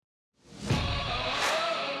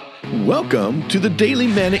Welcome to the Daily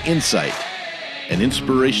Manna Insight, an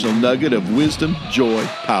inspirational nugget of wisdom, joy,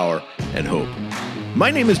 power, and hope. My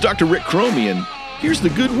name is Dr. Rick Cromie, and here's the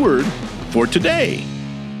good word for today.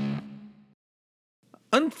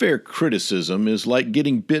 Unfair criticism is like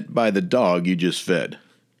getting bit by the dog you just fed.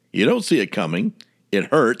 You don't see it coming, it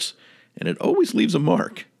hurts, and it always leaves a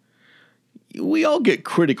mark. We all get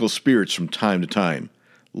critical spirits from time to time.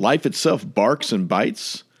 Life itself barks and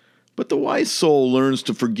bites, but the wise soul learns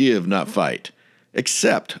to forgive, not fight,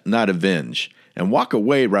 accept, not avenge, and walk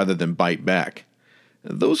away rather than bite back.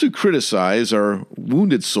 Those who criticize are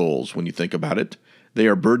wounded souls when you think about it. They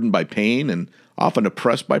are burdened by pain and often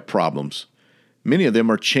oppressed by problems. Many of them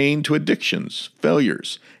are chained to addictions,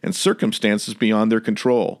 failures, and circumstances beyond their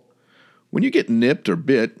control. When you get nipped or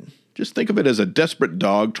bit, just think of it as a desperate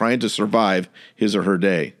dog trying to survive his or her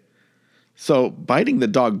day. So biting the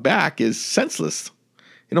dog back is senseless.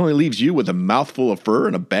 It only leaves you with a mouthful of fur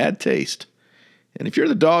and a bad taste. And if you're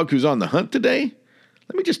the dog who's on the hunt today,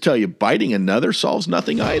 let me just tell you, biting another solves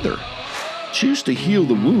nothing either. Choose to heal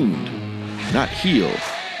the wound, not heal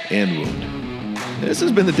and wound. This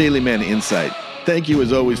has been the Daily Manna Insight. Thank you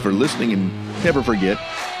as always for listening, and never forget,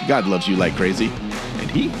 God loves you like crazy,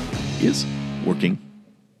 and He is working.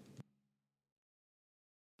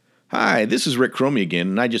 Hi, this is Rick Cromie again,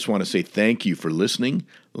 and I just want to say thank you for listening,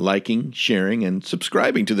 liking, sharing, and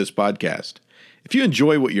subscribing to this podcast. If you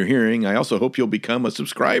enjoy what you're hearing, I also hope you'll become a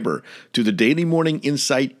subscriber to the Daily Morning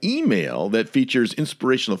Insight email that features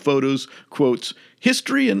inspirational photos, quotes,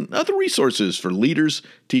 history, and other resources for leaders,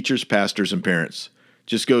 teachers, pastors, and parents.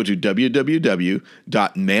 Just go to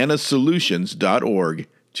www.mannasolutions.org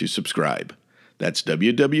to subscribe. That's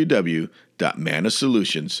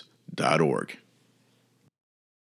www.mannasolutions.org.